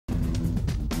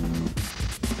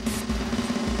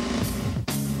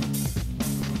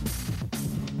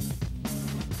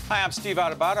Hi, I'm Steve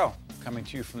Adubato, coming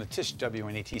to you from the Tisch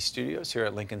WNET studios here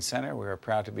at Lincoln Center. We are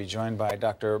proud to be joined by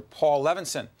Dr. Paul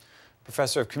Levinson,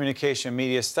 Professor of Communication and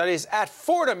Media Studies at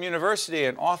Fordham University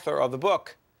and author of the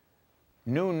book,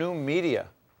 New Media.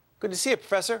 Good to see you,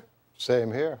 Professor.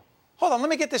 Same here. Hold on,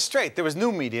 let me get this straight. There was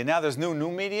new media, now there's new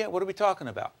media? What are we talking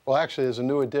about? Well, actually, there's a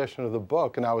new edition of the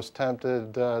book, and I was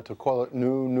tempted to call it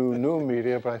new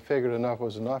media, but I figured enough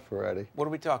was enough already. What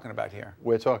are we talking about here?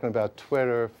 We're talking about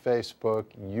Twitter, Facebook,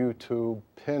 YouTube,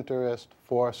 Pinterest,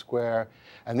 Foursquare,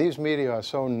 and these media are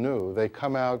so new. They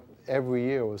come out every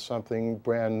year with something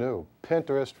brand new.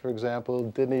 Pinterest, for example,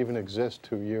 didn't even exist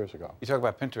 2 years ago. You talk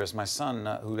about Pinterest. My son,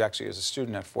 who actually is a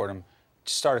student at Fordham,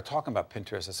 started talking about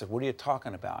Pinterest. I said, what are you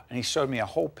talking about? And he showed me a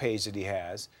whole page that he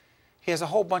has. He has a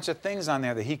whole bunch of things on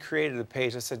there that he created a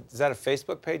page. I said, is that a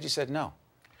Facebook page? He said, no.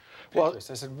 Pinterest. Well, I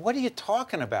said, what are you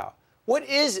talking about? What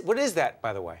is that,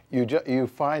 by the way? You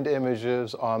find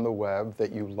images on the web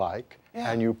that you like,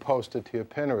 yeah, and you post it to your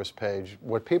Pinterest page.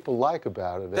 What people like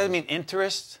about it Does that mean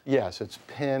interest? Yes, it's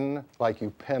pin, like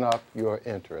you pin up your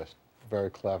interest.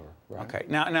 Very clever, right? Okay,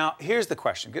 now here's the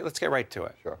question. Let's get right to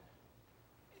it. Sure.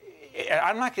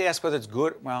 I'm not going to ask whether it's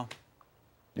good. Well,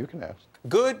 you can ask.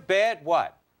 Good, bad,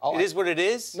 what? Oh, it is what it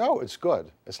is? No, it's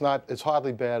good. It's not. It's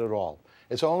hardly bad at all.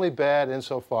 It's only bad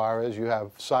insofar as you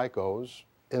have psychos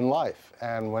in life,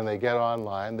 and when they get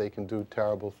online, they can do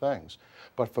terrible things.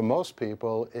 But for most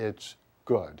people, it's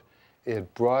good.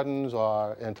 It broadens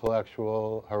our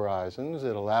intellectual horizons.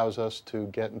 It allows us to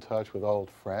get in touch with old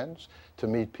friends, to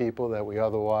meet people that we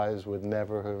otherwise would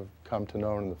never have come to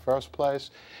know in the first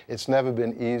place. It's never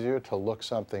been easier to look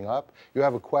something up. You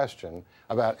have a question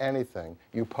about anything,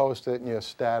 you post it in your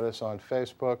status on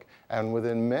Facebook, and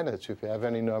within minutes, if you have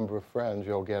any number of friends,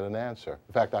 you'll get an answer.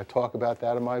 In fact, I talk about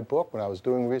that in my book. When I was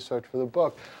doing research for the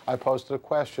book, I posted a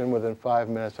question. Within 5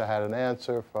 minutes, I had an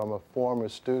answer from a former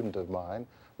student of mine,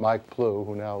 Mike Plu,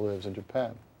 who now lives in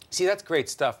Japan. See, that's great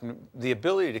stuff. The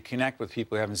ability to connect with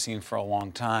people you haven't seen for a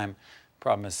long time.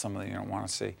 Problem is, some of them you don't want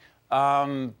to see.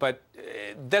 But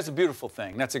that's a beautiful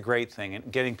thing. That's a great thing.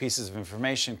 And getting pieces of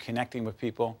information, connecting with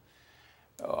people.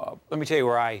 Let me tell you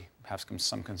where I have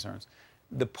some concerns.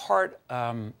 The part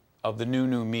of the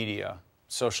new media,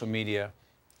 social media,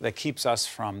 that keeps us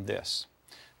from this.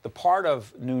 The part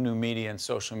of new media and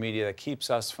social media that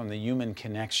keeps us from the human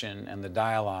connection and the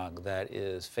dialogue that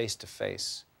is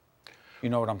face-to-face. You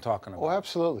know what I'm talking about? Oh,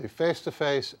 absolutely.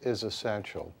 Face-to-face is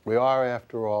essential. We are,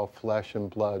 after all, flesh and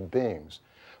blood beings.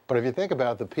 But if you think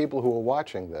about the people who are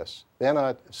watching this, they're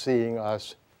not seeing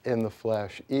us in the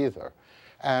flesh either.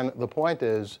 And the point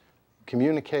is,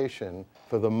 communication,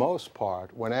 for the most part,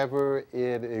 whenever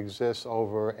it exists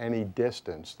over any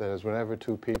distance, that is, whenever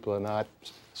two people are not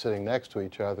sitting next to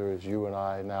each other, as you and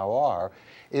I now are,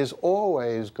 is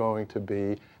always going to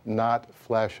be not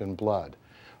flesh and blood.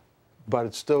 But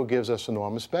it still gives us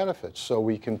enormous benefits. So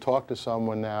we can talk to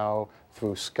someone now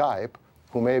through Skype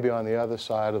who may be on the other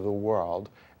side of the world,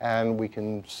 and we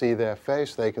can see their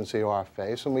face, they can see our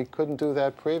face, and we couldn't do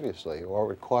that previously, or it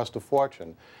would cost a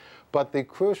fortune. But the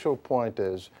crucial point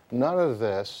is, none of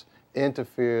this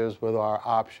interferes with our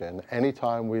option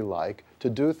anytime we like to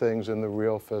do things in the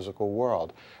real physical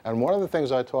world. And one of the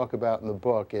things I talk about in the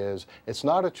book is, it's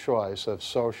not a choice of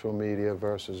social media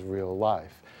versus real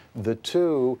life. The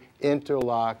two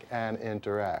interlock and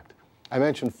interact. I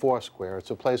mentioned Foursquare.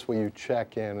 It's a place where you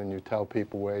check in and you tell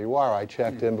people where you are. I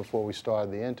checked in before we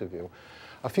started the interview.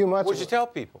 A few months ago, what'd you tell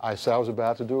people? I said I was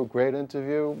about to do a great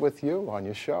interview with you on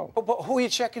your show. But who are you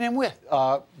checking in with?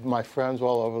 My friends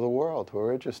all over the world who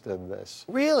are interested in this.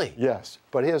 Really? Yes,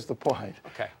 but here's the point.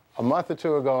 Okay. A month or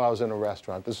two ago, I was in a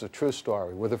restaurant. This is a true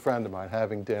story, with a friend of mine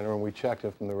having dinner, and we checked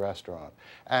in from the restaurant.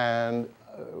 And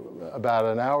about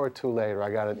an hour or two later,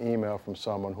 I got an email from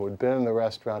someone who had been in the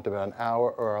restaurant about an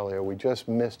hour earlier. We just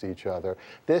missed each other.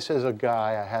 This is a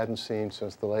guy I hadn't seen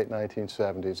since the late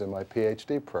 1970s in my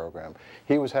PhD program.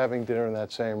 He was having dinner in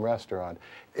that same restaurant.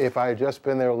 If I had just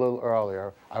been there a little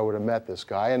earlier, I would have met this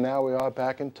guy, and now we are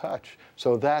back in touch.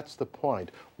 So that's the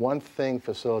point. One thing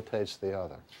facilitates the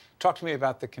other. Talk to me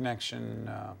about the connection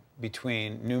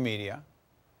between new media,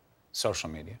 social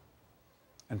media,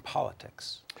 and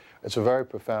politics. It's a very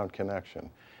profound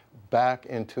connection. Back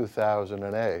in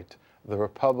 2008, the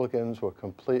Republicans were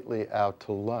completely out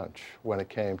to lunch when it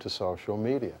came to social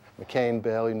media. McCain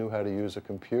barely knew how to use a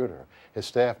computer. His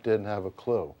staff didn't have a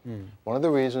clue. One of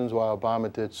the reasons why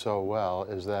Obama did so well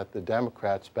is that the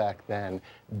Democrats back then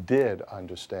did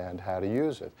understand how to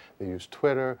use it. They used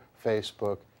Twitter,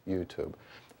 Facebook, YouTube.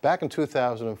 Back in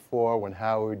 2004, when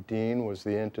Howard Dean was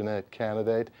the internet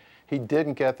candidate, he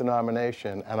didn't get the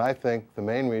nomination, and I think the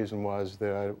main reason was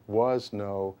there was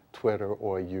no Twitter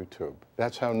or YouTube.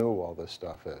 That's how new all this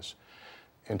stuff is.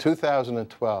 In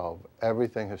 2012,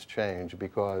 everything has changed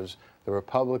because the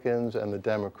Republicans and the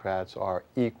Democrats are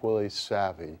equally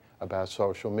savvy about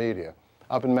social media.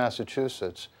 Up in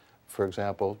Massachusetts, for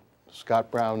example,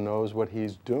 Scott Brown knows what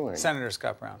he's doing. Senator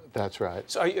Scott Brown. That's right.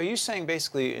 So are you saying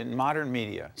basically in modern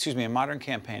media, excuse me, in modern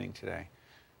campaigning today,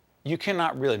 you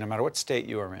cannot really, no matter what state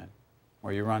you are in,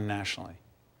 or you run nationally,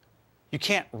 you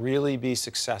can't really be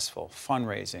successful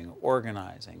fundraising,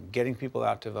 organizing, getting people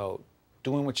out to vote,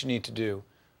 doing what you need to do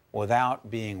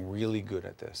without being really good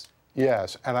at this?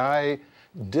 Yes, and I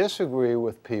disagree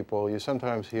with people. You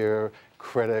sometimes hear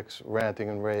critics ranting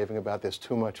and raving about there's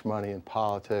too much money in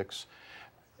politics.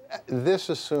 This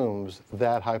assumes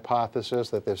that hypothesis,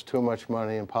 that there's too much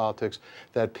money in politics,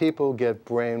 that people get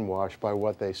brainwashed by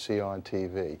what they see on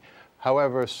TV.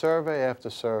 However, survey after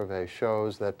survey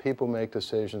shows that people make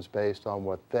decisions based on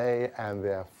what they and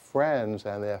their friends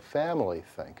and their family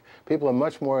think. People are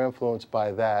much more influenced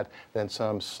by that than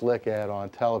some slick ad on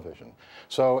television.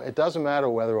 So it doesn't matter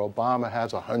whether Obama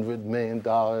has $100 million,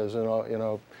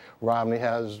 Romney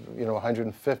has,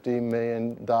 $150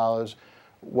 million.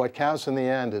 What counts in the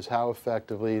end is how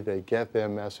effectively they get their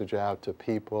message out to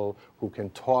people who can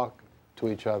talk to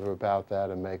each other about that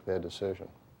and make their decision.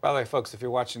 By the way, folks, if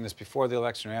you're watching this before the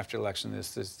election or after the election,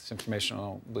 this information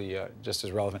will be just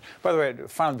as relevant. By the way,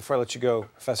 finally, before I let you go,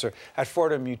 Professor, at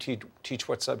Fordham you teach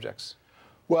what subjects?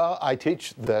 Well, I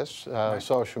teach this,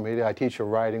 social media. I teach a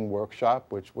writing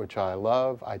workshop, which I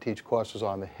love. I teach courses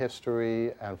on the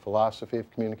history and philosophy of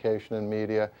communication and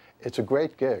media. It's a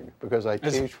great gig because I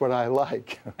teach what I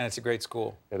like. And it's a great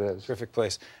school. It is. Terrific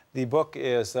place. The book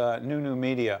is New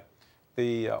Media.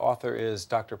 The author is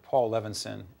Dr. Paul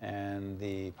Levinson, and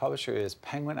the publisher is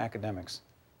Penguin Academics.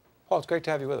 Paul, it's great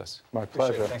to have you with us. My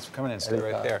pleasure. Thanks for coming in. Stay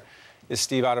right there. This is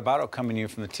Steve Adubato coming to you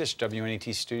from the Tisch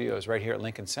WNET studios right here at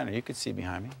Lincoln Center. You can see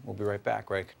behind me. We'll be right back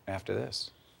right after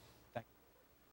this.